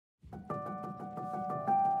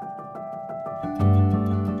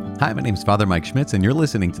Hi, my name is Father Mike Schmitz, and you're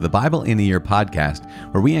listening to the Bible in a Year podcast,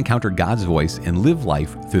 where we encounter God's voice and live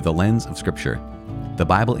life through the lens of Scripture. The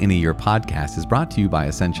Bible in a Year podcast is brought to you by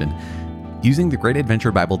Ascension. Using the Great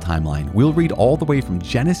Adventure Bible timeline, we'll read all the way from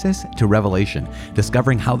Genesis to Revelation,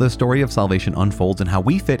 discovering how the story of salvation unfolds and how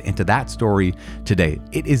we fit into that story today.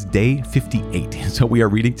 It is day 58, so we are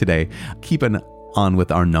reading today. Keeping on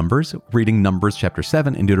with our numbers, reading Numbers chapter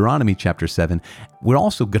 7 and Deuteronomy chapter 7. We're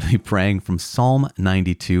also going to be praying from Psalm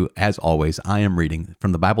 92. As always, I am reading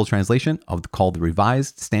from the Bible translation called the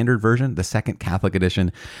Revised Standard Version, the Second Catholic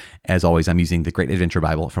Edition. As always, I'm using the Great Adventure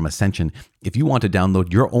Bible from Ascension. If you want to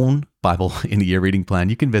download your own Bible in a Year reading plan,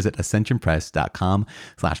 you can visit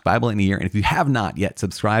ascensionpress.com/Bible in a Year. And if you have not yet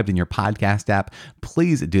subscribed in your podcast app,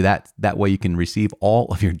 please do that. That way you can receive all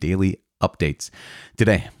of your daily updates.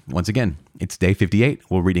 Today, once again, it's day 58.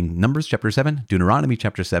 We're reading Numbers chapter 7, Deuteronomy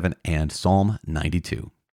chapter 7, and Psalm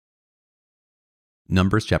 92.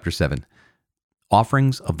 Numbers chapter 7.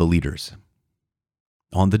 Offerings of the leaders.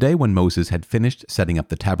 On the day when Moses had finished setting up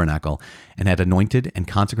the tabernacle and had anointed and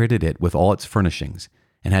consecrated it with all its furnishings,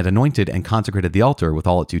 and had anointed and consecrated the altar with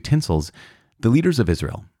all its utensils, the leaders of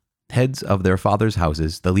Israel, heads of their fathers'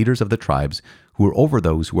 houses, the leaders of the tribes, who were over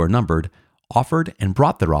those who were numbered, offered and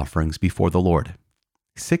brought their offerings before the Lord.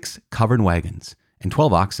 6 covered wagons and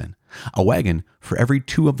 12 oxen, a wagon for every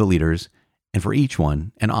 2 of the leaders, and for each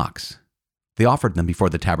one an ox. They offered them before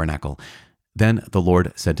the tabernacle. Then the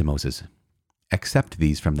Lord said to Moses, "Accept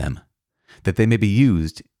these from them, that they may be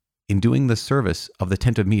used in doing the service of the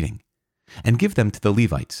tent of meeting, and give them to the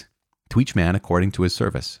Levites, to each man according to his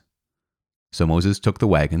service." So Moses took the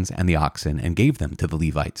wagons and the oxen and gave them to the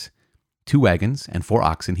Levites. 2 wagons and 4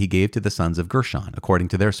 oxen he gave to the sons of Gershon according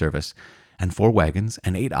to their service, and 4 wagons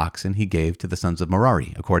and 8 oxen he gave to the sons of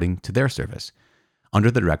Merari according to their service,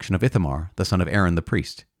 under the direction of Ithamar, the son of Aaron the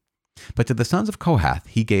priest. But to the sons of Kohath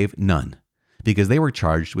he gave none, because they were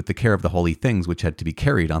charged with the care of the holy things which had to be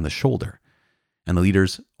carried on the shoulder. And the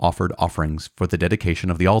leaders offered offerings for the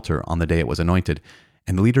dedication of the altar on the day it was anointed,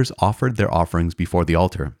 and the leaders offered their offerings before the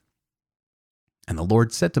altar. And the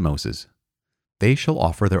Lord said to Moses, "They shall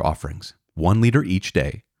offer their offerings, 1 leader each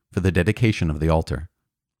day, for the dedication of the altar."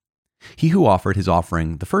 He who offered his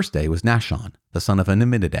offering the first day was Nahshon, the son of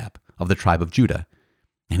Amminadab, of the tribe of Judah.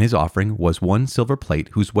 And his offering was 1 silver plate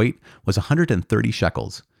whose weight was 130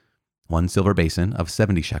 shekels, 1 silver basin of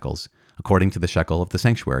 70 shekels, according to the shekel of the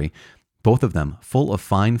sanctuary, both of them full of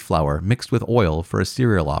fine flour mixed with oil for a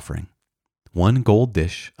cereal offering, 1 gold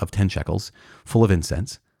dish of 10 shekels, full of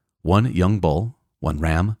incense, 1 young bull, 1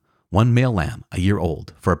 ram, 1 male lamb a year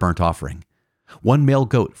old for a burnt offering, 1 male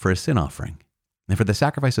goat for a sin offering, and for the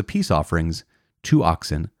sacrifice of peace offerings, 2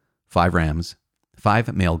 oxen, 5 rams,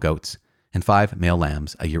 5 male goats, and 5 male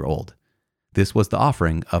lambs a year old. This was the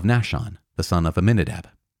offering of Nahshon, the son of Amminadab.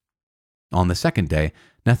 On the second day,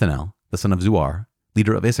 Nethanel, the son of Zuar,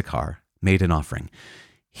 leader of Issachar, made an offering.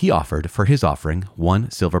 He offered for his offering 1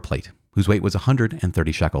 silver plate, whose weight was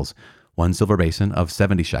 130 shekels, 1 silver basin of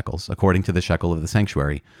 70 shekels, according to the shekel of the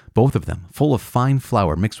sanctuary, both of them full of fine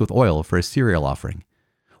flour mixed with oil for a cereal offering,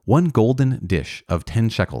 1 golden dish of 10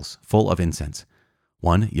 shekels, full of incense,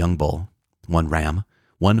 1 young bull, 1 ram,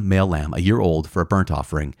 1 male lamb a year old for a burnt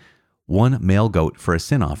offering, 1 male goat for a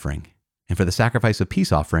sin offering, and for the sacrifice of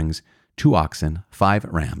peace offerings, 2 oxen, 5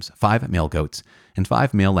 rams, 5 male goats, and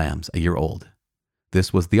 5 male lambs a year old.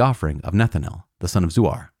 This was the offering of Nethanel, the son of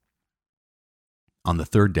Zuar. On the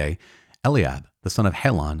third day, Eliab, the son of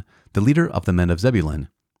Helon, the leader of the men of Zebulun,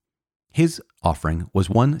 his offering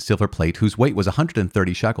was 1 silver plate whose weight was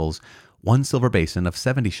 130 shekels, 1 silver basin of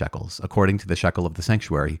 70 shekels, according to the shekel of the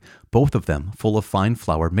sanctuary, both of them full of fine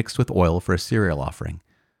flour mixed with oil for a cereal offering,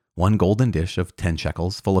 1 golden dish of 10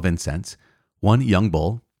 shekels, full of incense, 1 young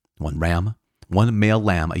bull, 1 ram, 1 male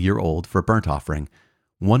lamb a year old for a burnt offering,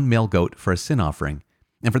 1 male goat for a sin offering,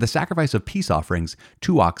 and for the sacrifice of peace offerings,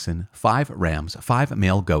 2 oxen, 5 rams, 5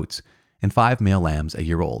 male goats, and 5 male lambs a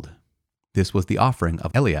year old. This was the offering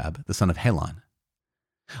of Eliab, the son of Helon.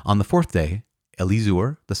 On the fourth day,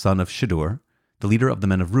 Elizur, the son of Shedeur, the leader of the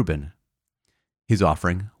men of Reuben. His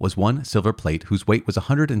offering was 1 silver plate whose weight was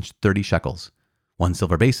 130 shekels, 1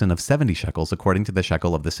 silver basin of 70 shekels according to the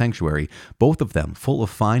shekel of the sanctuary, both of them full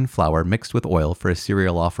of fine flour mixed with oil for a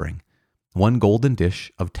cereal offering, 1 golden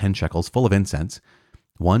dish of 10 shekels full of incense,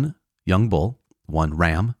 1 young bull, 1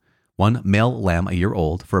 ram, 1 male lamb a year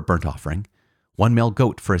old for a burnt offering, 1 male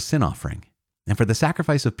goat for a sin offering, and for the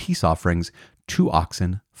sacrifice of peace offerings, 2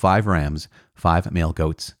 oxen, 5 rams, 5 male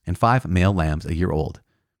goats, and 5 male lambs a year old.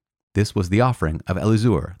 This was the offering of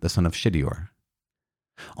Elizur, the son of Shedeur.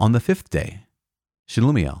 On the fifth day,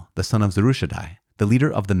 Shelumiel, the son of Zerushadai, the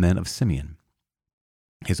leader of the men of Simeon.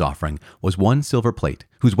 His offering was 1 silver plate,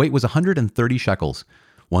 whose weight was 130 shekels,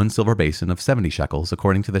 1 silver basin of 70 shekels,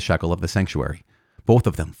 according to the shekel of the sanctuary, both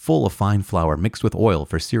of them full of fine flour mixed with oil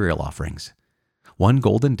for cereal offerings, 1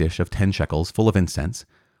 golden dish of 10 shekels full of incense,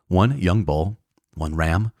 1 young bull, 1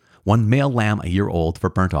 ram, 1 male lamb a year old for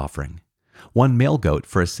burnt offering, 1 male goat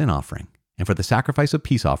for a sin offering, and for the sacrifice of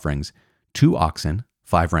peace offerings, 2 oxen,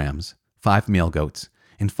 5 rams, 5 male goats,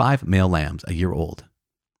 and 5 male lambs a year old.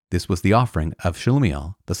 This was the offering of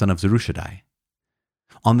Shelumiel, the son of Zerushadai.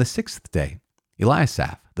 On the 6th day,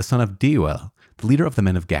 Eliasaph, the son of Deuel, the leader of the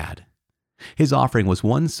men of Gad. His offering was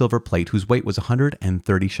 1 silver plate whose weight was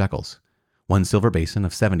 130 shekels, 1 silver basin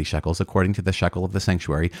of 70 shekels according to the shekel of the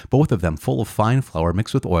sanctuary, both of them full of fine flour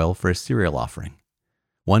mixed with oil for a cereal offering,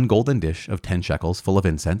 1 golden dish of 10 shekels full of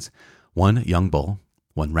incense, 1 young bull,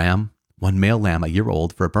 1 ram, 1 male lamb a year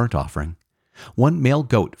old for a burnt offering, 1 male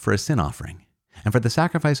goat for a sin offering, and for the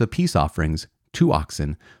sacrifice of peace offerings, 2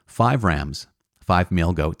 oxen, 5 rams, 5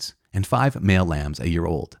 male goats, and 5 male lambs a year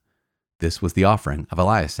old. This was the offering of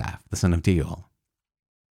Eliasaph, the son of Deuel.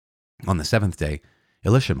 On the 7th day,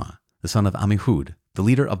 Elishama, the son of Ammihud, the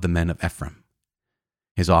leader of the men of Ephraim.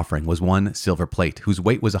 His offering was 1 silver plate, whose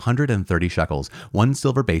weight was 130 shekels, 1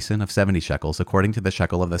 silver basin of 70 shekels, according to the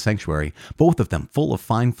shekel of the sanctuary, both of them full of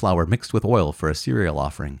fine flour mixed with oil for a cereal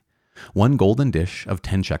offering, 1 golden dish of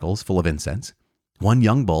 10 shekels full of incense, 1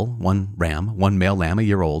 young bull, 1 ram, 1 male lamb a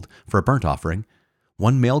year old for a burnt offering,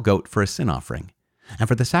 1 male goat for a sin offering, and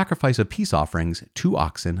for the sacrifice of peace offerings, 2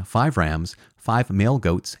 oxen, 5 rams, 5 male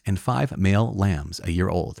goats, and 5 male lambs a year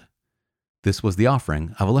old. This was the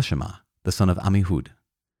offering of Elishama, the son of Ammihud.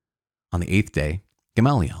 On the 8th day,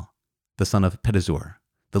 Gamaliel, the son of Pedazur,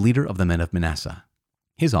 the leader of the men of Manasseh.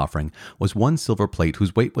 His offering was 1 silver plate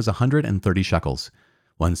whose weight was 130 shekels,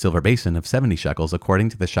 1 silver basin of 70 shekels according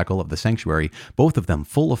to the shekel of the sanctuary, both of them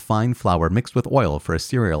full of fine flour mixed with oil for a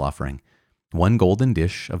cereal offering, 1 golden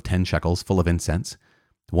dish of 10 shekels full of incense,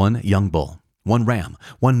 1 young bull, 1 ram,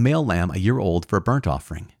 1 male lamb a year old for a burnt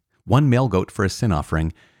offering, 1 male goat for a sin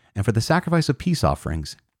offering, and for the sacrifice of peace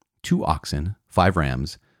offerings, 2 oxen, 5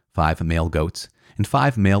 rams, 5 male goats, and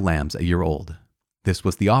 5 male lambs a year old. This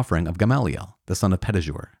was the offering of Gamaliel, the son of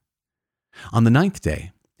Pedazur. On the 9th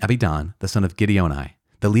day, Abidan, the son of Gideoni,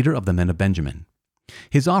 the leader of the men of Benjamin.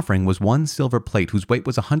 His offering was 1 silver plate whose weight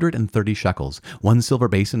was 130 shekels, 1 silver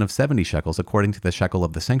basin of 70 shekels according to the shekel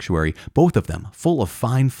of the sanctuary, both of them full of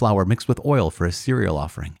fine flour mixed with oil for a cereal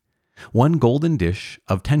offering, 1 golden dish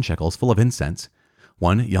of 10 shekels full of incense,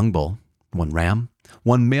 1 young bull, 1 ram,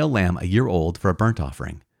 1 male lamb a year old for a burnt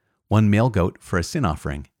offering, 1 male goat for a sin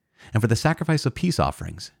offering, and for the sacrifice of peace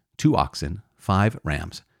offerings, 2 oxen, 5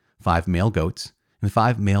 rams, 5 male goats, and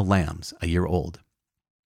 5 male lambs a year old.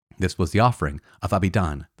 This was the offering of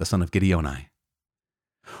Abidan, the son of Gideoni.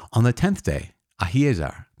 On the 10th day,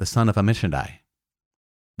 Ahiezer, the son of Ammishaddai,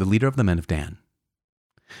 the leader of the men of Dan.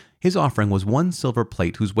 His offering was 1 silver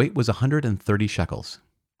plate whose weight was 130 shekels,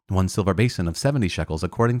 1 silver basin of 70 shekels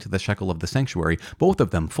according to the shekel of the sanctuary, both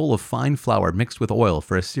of them full of fine flour mixed with oil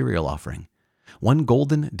for a cereal offering, 1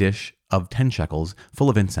 golden dish of 10 shekels full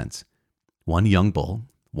of incense, 1 young bull,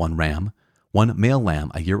 1 ram, 1 male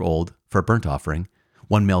lamb a year old for a burnt offering,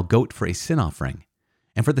 1 male goat for a sin offering,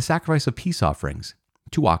 and for the sacrifice of peace offerings,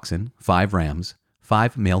 2 oxen, 5 rams,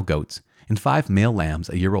 5 male goats, and 5 male lambs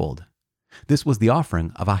a year old. This was the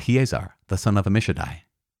offering of Ahiezer, the son of Ammishaddai.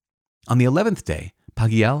 On the 11th day,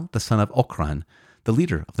 Pagiel, the son of Ochran, the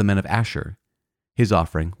leader of the men of Asher. His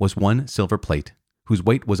offering was 1 silver plate, whose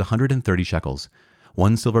weight was 130 shekels,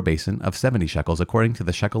 1 silver basin of 70 shekels according to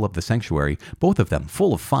the shekel of the sanctuary, both of them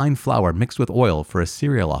full of fine flour mixed with oil for a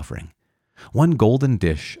cereal offering, 1 golden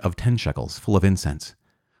dish of 10 shekels full of incense,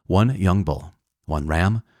 1 young bull, 1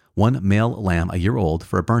 ram, 1 male lamb a year old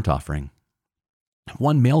for a burnt offering,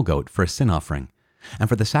 1 male goat for a sin offering, and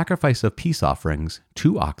for the sacrifice of peace offerings,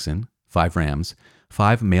 2 oxen, 5 rams,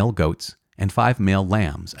 5 male goats, and 5 male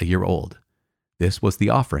lambs a year old. This was the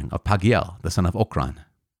offering of Pagiel, the son of Ochran.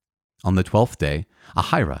 On the 12th day,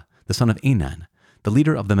 Ahira, the son of Enan, the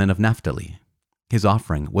leader of the men of Naphtali. His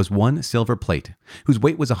offering was 1 silver plate, whose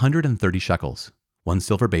weight was 130 shekels, 1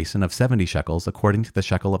 silver basin of 70 shekels according to the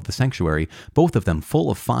shekel of the sanctuary, both of them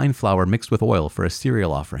full of fine flour mixed with oil for a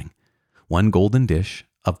cereal offering, 1 golden dish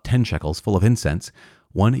of 10 shekels full of incense,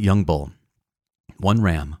 1 young bull, 1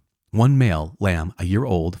 ram, 1 male lamb a year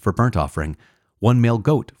old for burnt offering, 1 male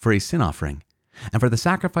goat for a sin offering, and for the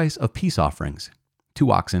sacrifice of peace offerings,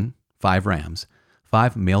 2 oxen, 5 rams,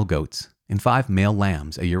 5 male goats, and 5 male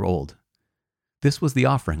lambs a year old. This was the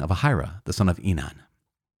offering of Ahira, the son of Enan.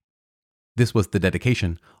 This was the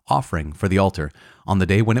dedication offering for the altar on the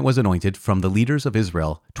day when it was anointed from the leaders of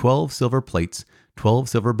Israel: 12 silver plates, 12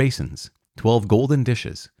 silver basins, 12 golden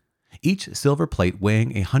dishes, each silver plate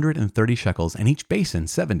weighing 130 shekels, and each basin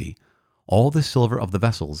 70. All the silver of the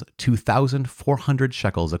vessels, 2,400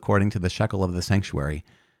 shekels according to the shekel of the sanctuary.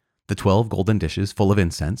 The 12 golden dishes full of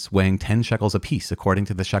incense, weighing 10 shekels apiece according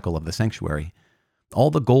to the shekel of the sanctuary.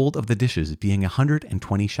 All the gold of the dishes being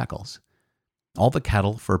 120 shekels. All the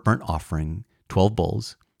cattle for a burnt offering, 12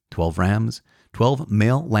 bulls, 12 rams, 12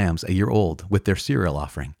 male lambs a year old with their cereal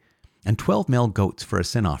offering, and 12 male goats for a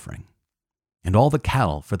sin offering. And all the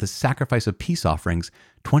cattle for the sacrifice of peace offerings,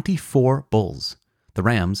 24 bulls, the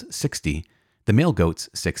rams 60, the male goats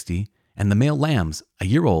 60, and the male lambs a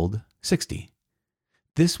year old 60.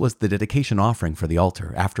 This was the dedication offering for the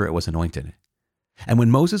altar after it was anointed. And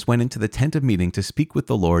when Moses went into the tent of meeting to speak with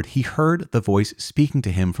the Lord, he heard the voice speaking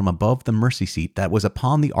to him from above the mercy seat that was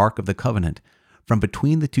upon the ark of the covenant, from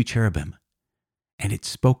between the two cherubim, and it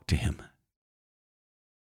spoke to him.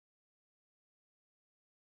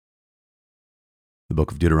 The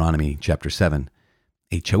book of Deuteronomy, chapter 7,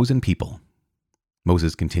 a chosen people.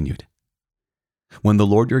 Moses continued, "When the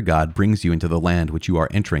Lord your God brings you into the land which you are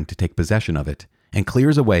entering to take possession of it, and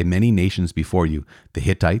clears away many nations before you, the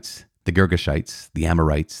Hittites, the Girgashites, the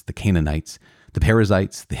Amorites, the Canaanites, the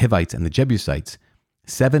Perizzites, the Hivites, and the Jebusites,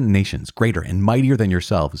 7 nations greater and mightier than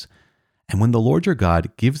yourselves. And when the Lord your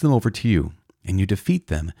God gives them over to you, and you defeat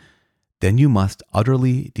them, then you must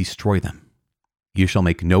utterly destroy them. You shall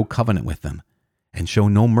make no covenant with them, and show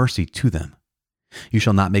no mercy to them. You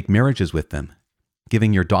shall not make marriages with them,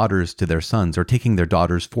 giving your daughters to their sons, or taking their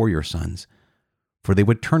daughters for your sons. For they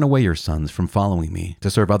would turn away your sons from following me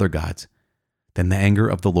to serve other gods. Then the anger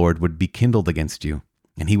of the Lord would be kindled against you,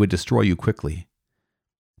 and he would destroy you quickly.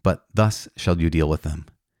 But thus shall you deal with them.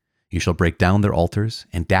 You shall break down their altars,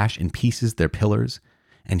 and dash in pieces their pillars,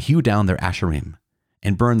 and hew down their asherim,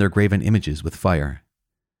 and burn their graven images with fire.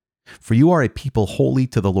 For you are a people holy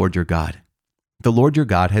to the Lord your God. The Lord your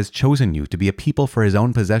God has chosen you to be a people for his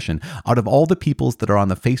own possession out of all the peoples that are on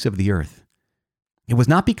the face of the earth. It was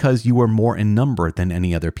not because you were more in number than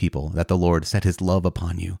any other people that the Lord set his love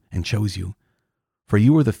upon you and chose you, for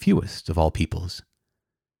you were the fewest of all peoples.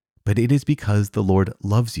 But it is because the Lord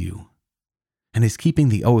loves you, and is keeping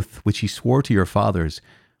the oath which he swore to your fathers,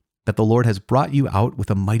 that the Lord has brought you out with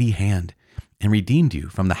a mighty hand, and redeemed you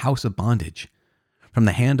from the house of bondage, from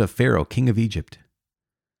the hand of Pharaoh king of Egypt.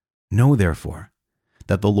 Know therefore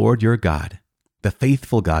that the Lord your God, the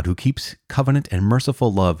faithful God who keeps covenant and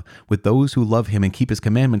merciful love with those who love him and keep his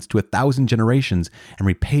commandments to 1,000 generations, and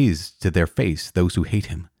repays to their face those who hate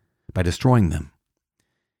him, by destroying them.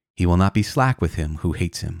 He will not be slack with him who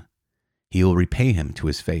hates him. He will repay him to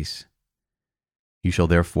his face. You shall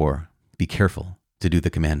therefore be careful to do the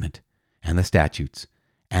commandment, and the statutes,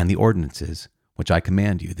 and the ordinances which I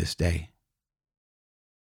command you this day."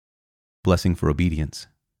 Blessing for obedience.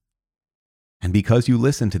 And because you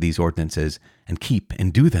listen to these ordinances, and keep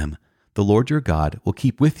and do them, the Lord your God will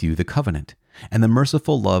keep with you the covenant, and the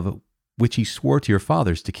merciful love which he swore to your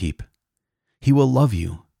fathers to keep. He will love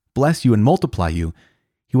you, bless you, and multiply you.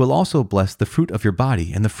 He will also bless the fruit of your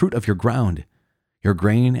body and the fruit of your ground, your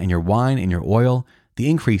grain and your wine and your oil, the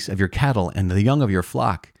increase of your cattle and the young of your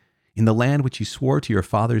flock, in the land which he swore to your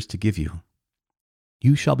fathers to give you.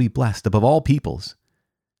 You shall be blessed above all peoples.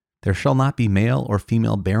 There shall not be male or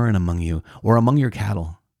female barren among you or among your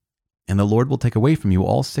cattle. And the Lord will take away from you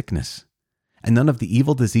all sickness, and none of the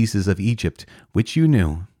evil diseases of Egypt, which you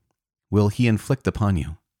knew, will he inflict upon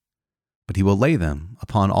you. But he will lay them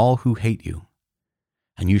upon all who hate you.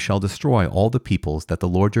 And you shall destroy all the peoples that the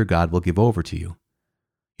Lord your God will give over to you.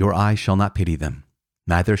 Your eyes shall not pity them,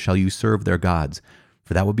 neither shall you serve their gods,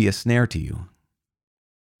 for that would be a snare to you.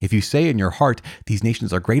 If you say in your heart, "These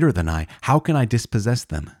nations are greater than I, how can I dispossess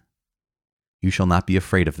them?" You shall not be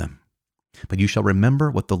afraid of them. But you shall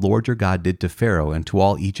remember what the Lord your God did to Pharaoh and to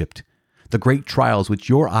all Egypt, the great trials which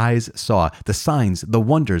your eyes saw, the signs, the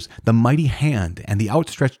wonders, the mighty hand, and the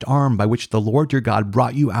outstretched arm by which the Lord your God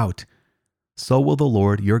brought you out. So will the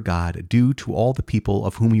Lord your God do to all the people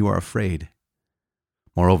of whom you are afraid.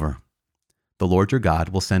 Moreover, the Lord your God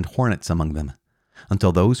will send hornets among them,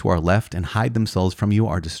 until those who are left and hide themselves from you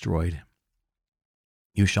are destroyed.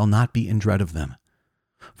 You shall not be in dread of them,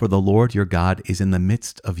 for the Lord your God is in the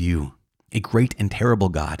midst of you, a great and terrible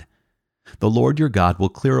God. The Lord your God will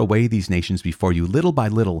clear away these nations before you little by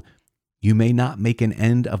little. You may not make an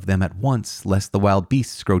end of them at once, lest the wild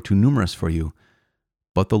beasts grow too numerous for you.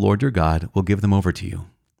 But the Lord your God will give them over to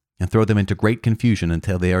you, and throw them into great confusion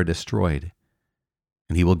until they are destroyed.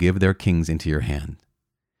 And he will give their kings into your hand,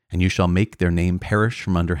 and you shall make their name perish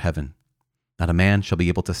from under heaven. Not a man shall be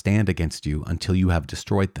able to stand against you until you have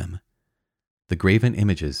destroyed them. The graven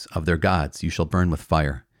images of their gods you shall burn with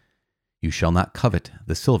fire. You shall not covet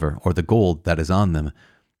the silver or the gold that is on them,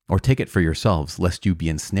 or take it for yourselves, lest you be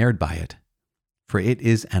ensnared by it. For it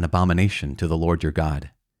is an abomination to the Lord your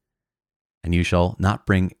God. And you shall not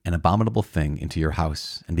bring an abominable thing into your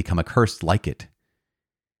house, and become accursed like it.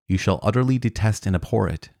 You shall utterly detest and abhor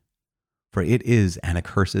it, for it is an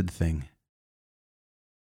accursed thing.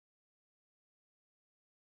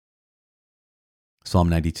 Psalm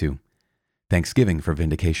 92. Thanksgiving for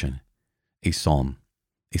vindication. A psalm,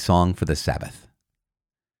 a song for the Sabbath.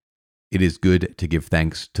 It is good to give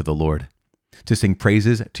thanks to the Lord, to sing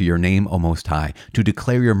praises to your name, O Most High, to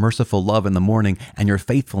declare your merciful love in the morning and your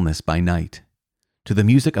faithfulness by night, to the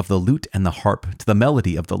music of the lute and the harp, to the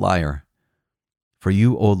melody of the lyre. For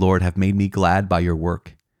you, O Lord, have made me glad by your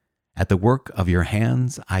work. At the work of your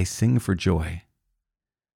hands I sing for joy.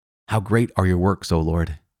 How great are your works, O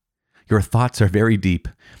Lord! Your thoughts are very deep.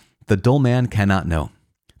 The dull man cannot know.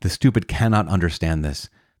 The stupid cannot understand this,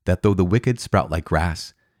 that though the wicked sprout like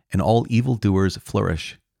grass, and all evildoers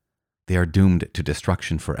flourish, they are doomed to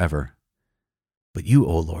destruction forever. But you,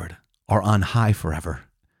 O Lord, are on high forever.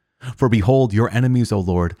 For behold your enemies, O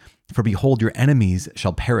Lord, for behold your enemies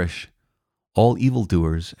shall perish. All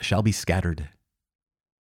evildoers shall be scattered.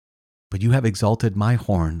 But you have exalted my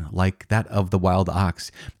horn like that of the wild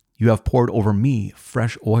ox. You have poured over me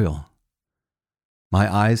fresh oil. My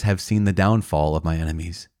eyes have seen the downfall of my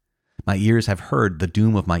enemies. My ears have heard the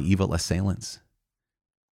doom of my evil assailants.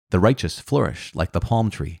 The righteous flourish like the palm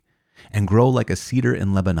tree and grow like a cedar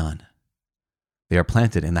in Lebanon. They are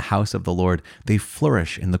planted in the house of the Lord. They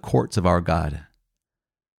flourish in the courts of our God.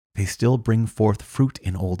 They still bring forth fruit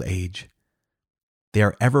in old age. They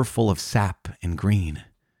are ever full of sap and green,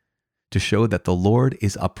 to show that the Lord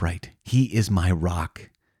is upright. He is my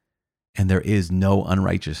rock, and there is no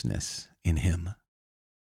unrighteousness in him.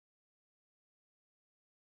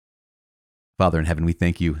 Father in heaven, we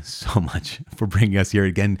thank you so much for bringing us here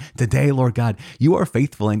again today, Lord God. You are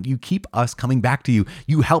faithful and you keep us coming back to you.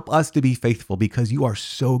 You help us to be faithful because you are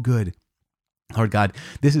so good. Lord God,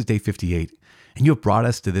 this is day 58, and you have brought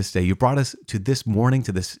us to this day. You brought us to this morning,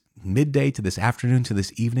 to this midday, to this afternoon, to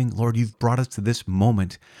this evening. Lord, you've brought us to this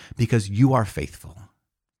moment because you are faithful.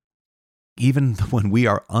 Even when we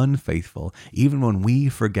are unfaithful, even when we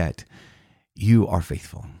forget, you are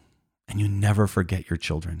faithful, and you never forget your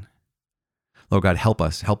children. Lord God, help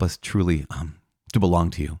us truly to belong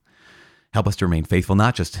to you. Help us to remain faithful,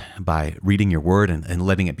 not just by reading your word and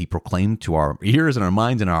letting it be proclaimed to our ears and our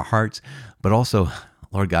minds and our hearts, but also,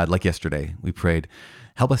 Lord God, like yesterday, we prayed,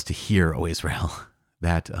 help us to hear, O Israel,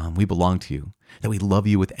 that we belong to you, that we love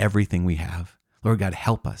you with everything we have. Lord God,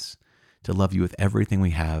 help us to love you with everything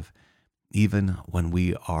we have, even when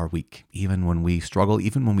we are weak, even when we struggle,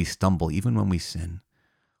 even when we stumble, even when we sin.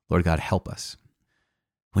 Lord God, help us.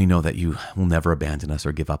 We know that you will never abandon us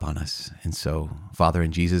or give up on us. And so, Father,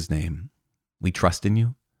 in Jesus' name, we trust in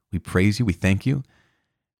you, we praise you, we thank you,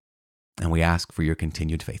 and we ask for your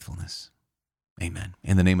continued faithfulness. Amen.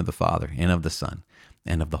 In the name of the Father, and of the Son,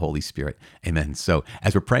 and of the Holy Spirit. Amen. So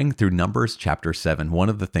as we're praying through Numbers chapter 7, one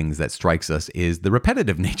of the things that strikes us is the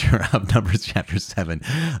repetitive nature of Numbers chapter 7.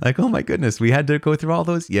 Like, oh my goodness, we had to go through all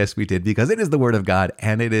those? Yes, we did, because it is the Word of God,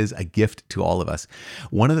 and it is a gift to all of us.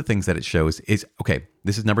 One of the things that it shows is, okay,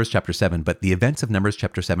 this is Numbers chapter 7, but the events of Numbers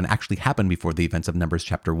chapter 7 actually happened before the events of Numbers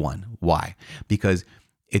chapter 1. Why? Because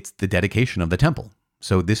it's the dedication of the temple.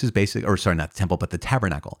 So this is basic, or sorry, not the temple, but the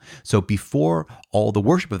tabernacle. So before all the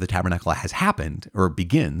worship of the tabernacle has happened or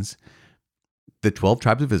begins, the 12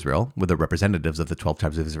 tribes of Israel, with the representatives of the 12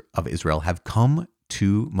 tribes of Israel, have come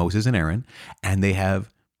to Moses and Aaron, and they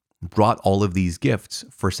have brought all of these gifts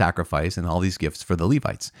for sacrifice and all these gifts for the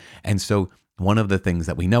Levites. And so one of the things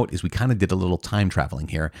that we note is we kind of did a little time traveling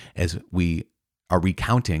here as we are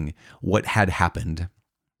recounting what had happened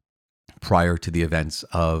prior to the events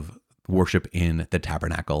of worship in the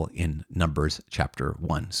tabernacle in Numbers chapter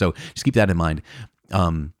 1. So just keep that in mind.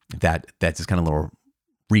 That's just kind of a little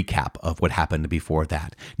recap of what happened before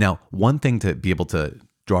that. Now, one thing to be able to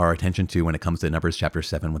draw our attention to when it comes to Numbers chapter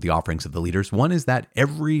 7 with the offerings of the leaders, one is that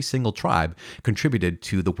every single tribe contributed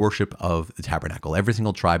to the worship of the tabernacle. Every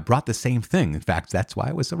single tribe brought the same thing. In fact, that's why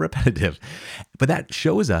it was so repetitive. But that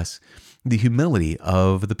shows us the humility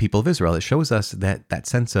of the people of Israel. It shows us that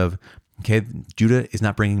sense of, okay, Judah is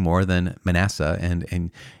not bringing more than Manasseh,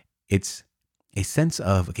 and it's a sense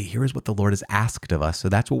of, okay, here is what the Lord has asked of us, so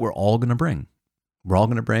that's what we're all going to bring. We're all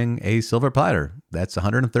going to bring a silver platter. That's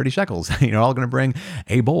 130 shekels. You're all going to bring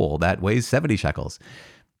a bowl that weighs 70 shekels.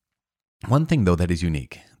 One thing, though, that is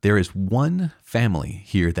unique, there is one family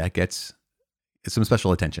here that gets some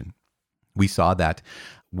special attention. We saw that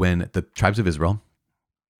when the tribes of Israel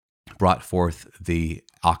brought forth the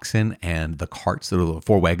oxen and the carts, the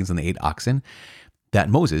 4 wagons and the 8 oxen, that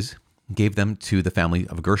Moses gave them to the family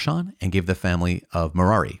of Gershon and gave the family of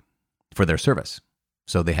Merari for their service.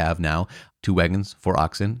 So they have now 2 wagons, 4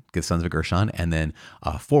 oxen, the sons of Gershon, and then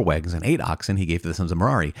 4 wagons and 8 oxen he gave to the sons of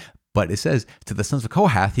Merari. But it says to the sons of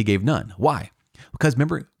Kohath, he gave none. Why? Because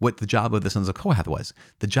remember what the job of the sons of Kohath was.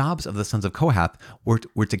 The jobs of the sons of Kohath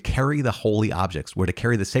were to carry the holy objects, were to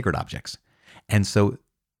carry the sacred objects. And so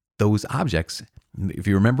those objects, if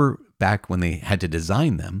you remember back when they had to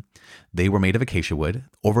design them, they were made of acacia wood,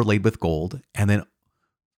 overlaid with gold, and then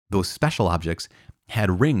those special objects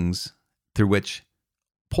had rings through which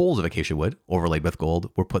poles of acacia wood, overlaid with gold,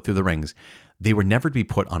 were put through the rings. They were never to be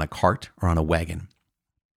put on a cart or on a wagon.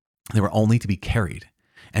 They were only to be carried.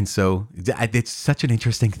 And so it's such an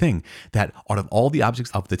interesting thing that out of all the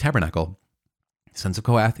objects of the tabernacle, sons of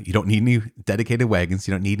Kohath, you don't need any dedicated wagons,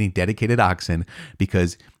 you don't need any dedicated oxen,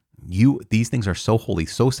 because these things are so holy,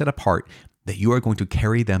 so set apart that you are going to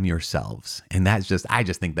carry them yourselves. And I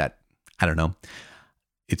just think that, I don't know,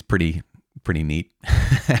 it's pretty neat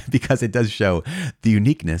because it does show the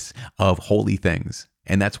uniqueness of holy things.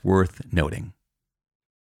 And that's worth noting.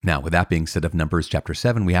 Now, with that being said of Numbers chapter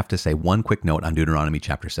 7, we have to say one quick note on Deuteronomy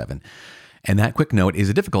chapter 7. And that quick note is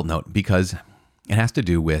a difficult note because it has to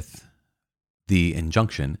do with the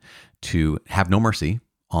injunction to have no mercy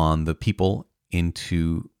on the people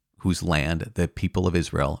into whose land the people of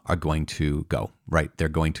Israel are going to go, right? They're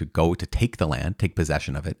going to go to take the land, take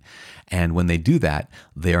possession of it. And when they do that,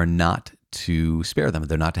 they are not to spare them.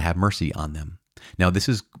 They're not to have mercy on them. Now,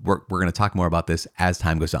 we're going to talk more about this as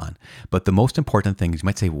time goes on. But the most important thing is, you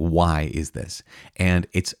might say, why is this? And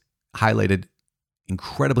it's highlighted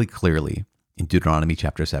incredibly clearly in Deuteronomy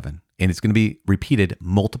chapter 7. And it's going to be repeated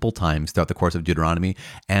multiple times throughout the course of Deuteronomy.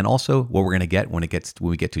 And also what we're going to get when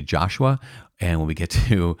we get to Joshua and when we get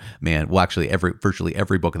to, virtually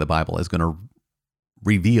every book of the Bible is going to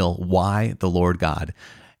reveal why the Lord God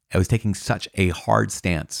was taking such a hard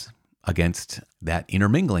stance against that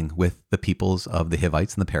intermingling with the peoples of the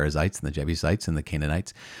Hivites and the Perizzites and the Jebusites and the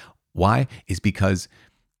Canaanites. Why? Is because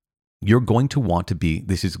you're going to want to be,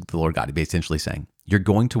 this is the Lord God essentially saying, you're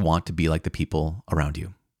going to want to be like the people around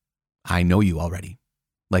you. I know you already.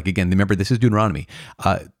 Like, again, remember, this is Deuteronomy.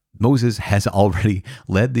 Moses has already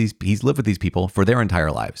he's lived with these people for their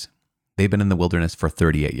entire lives. They've been in the wilderness for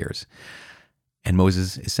 38 years. And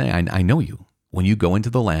Moses is saying, I know you. When you go into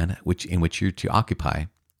the land in which you're to occupy,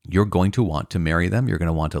 you're going to want to marry them. You're going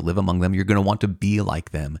to want to live among them. You're going to want to be like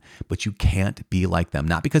them, but you can't be like them.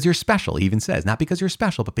 Not because you're special, he even says, not because you're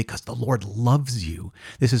special, but because the Lord loves you.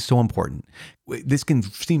 This is so important. This can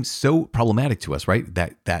seem so problematic to us, right?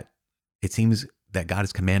 That it seems that God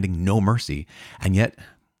is commanding no mercy, and yet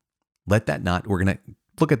we're going to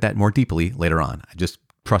look at that more deeply later on. Just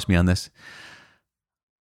trust me on this.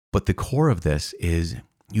 But the core of this is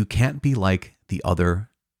you can't be like the other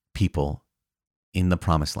people in the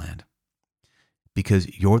promised land,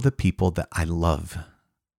 because you're the people that I love.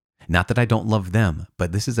 Not that I don't love them,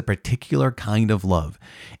 but this is a particular kind of love.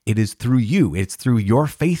 It is through you. It's through your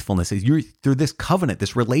faithfulness. It's through this covenant,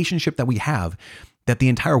 this relationship that we have, that the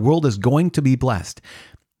entire world is going to be blessed.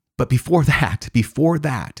 But before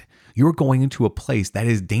that, you're going into a place that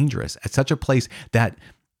is dangerous, at such a place that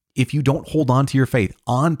if you don't hold on to your faith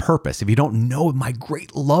on purpose, if you don't know my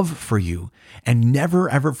great love for you and never,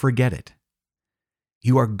 ever forget it,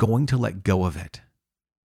 you are going to let go of it.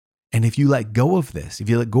 And if you let go of this, if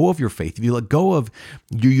you let go of your faith, if you let go of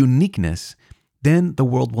your uniqueness, then the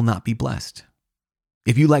world will not be blessed.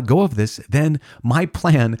 If you let go of this, then my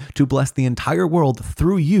plan to bless the entire world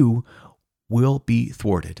through you will be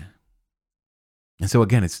thwarted. And so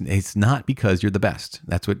again, it's not because you're the best.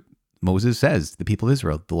 That's what Moses says to the people of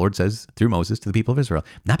Israel. The Lord says through Moses to the people of Israel,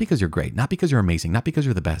 not because you're great, not because you're amazing, not because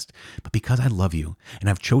you're the best, but because I love you and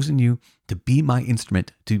I've chosen you to be my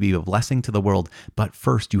instrument, to be a blessing to the world. But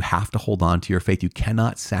first, you have to hold on to your faith. You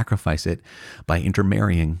cannot sacrifice it by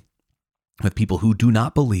intermarrying with people who do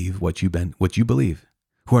not believe what you believe,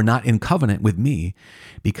 who are not in covenant with me,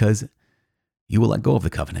 because you will let go of the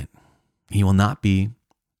covenant. You will not be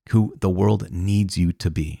who the world needs you to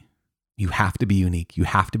be. You have to be unique. You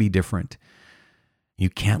have to be different. You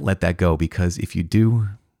can't let that go, because if you do,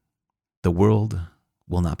 the world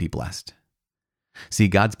will not be blessed. See,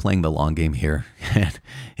 God's playing the long game here. And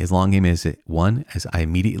his long game is, one, as I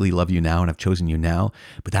immediately love you now and I've chosen you now,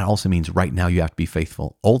 but that also means right now you have to be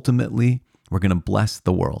faithful. Ultimately, we're going to bless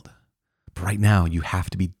the world. But right now, you have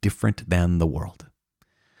to be different than the world.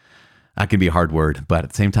 That can be a hard word, but at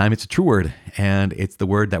the same time, it's a true word, and it's the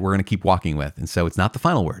word that we're going to keep walking with. And so it's not the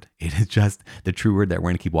final word. It is just the true word that we're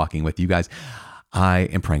going to keep walking with. You guys, I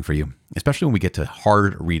am praying for you, especially when we get to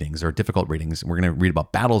hard readings or difficult readings. We're going to read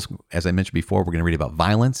about battles. As I mentioned before, we're going to read about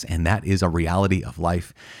violence, and that is a reality of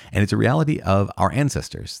life. And it's a reality of our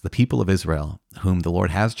ancestors, the people of Israel, whom the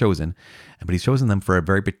Lord has chosen, but he's chosen them for a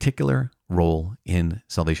very particular role in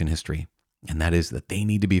salvation history. And that is that they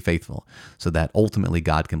need to be faithful so that ultimately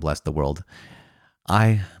God can bless the world.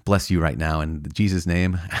 I bless you right now in Jesus'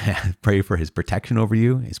 name. I pray for his protection over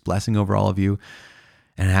you, his blessing over all of you,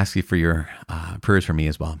 and I ask you for your prayers for me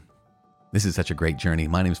as well. This is such a great journey.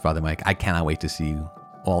 My name is Father Mike. I cannot wait to see you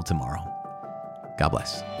all tomorrow. God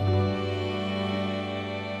bless.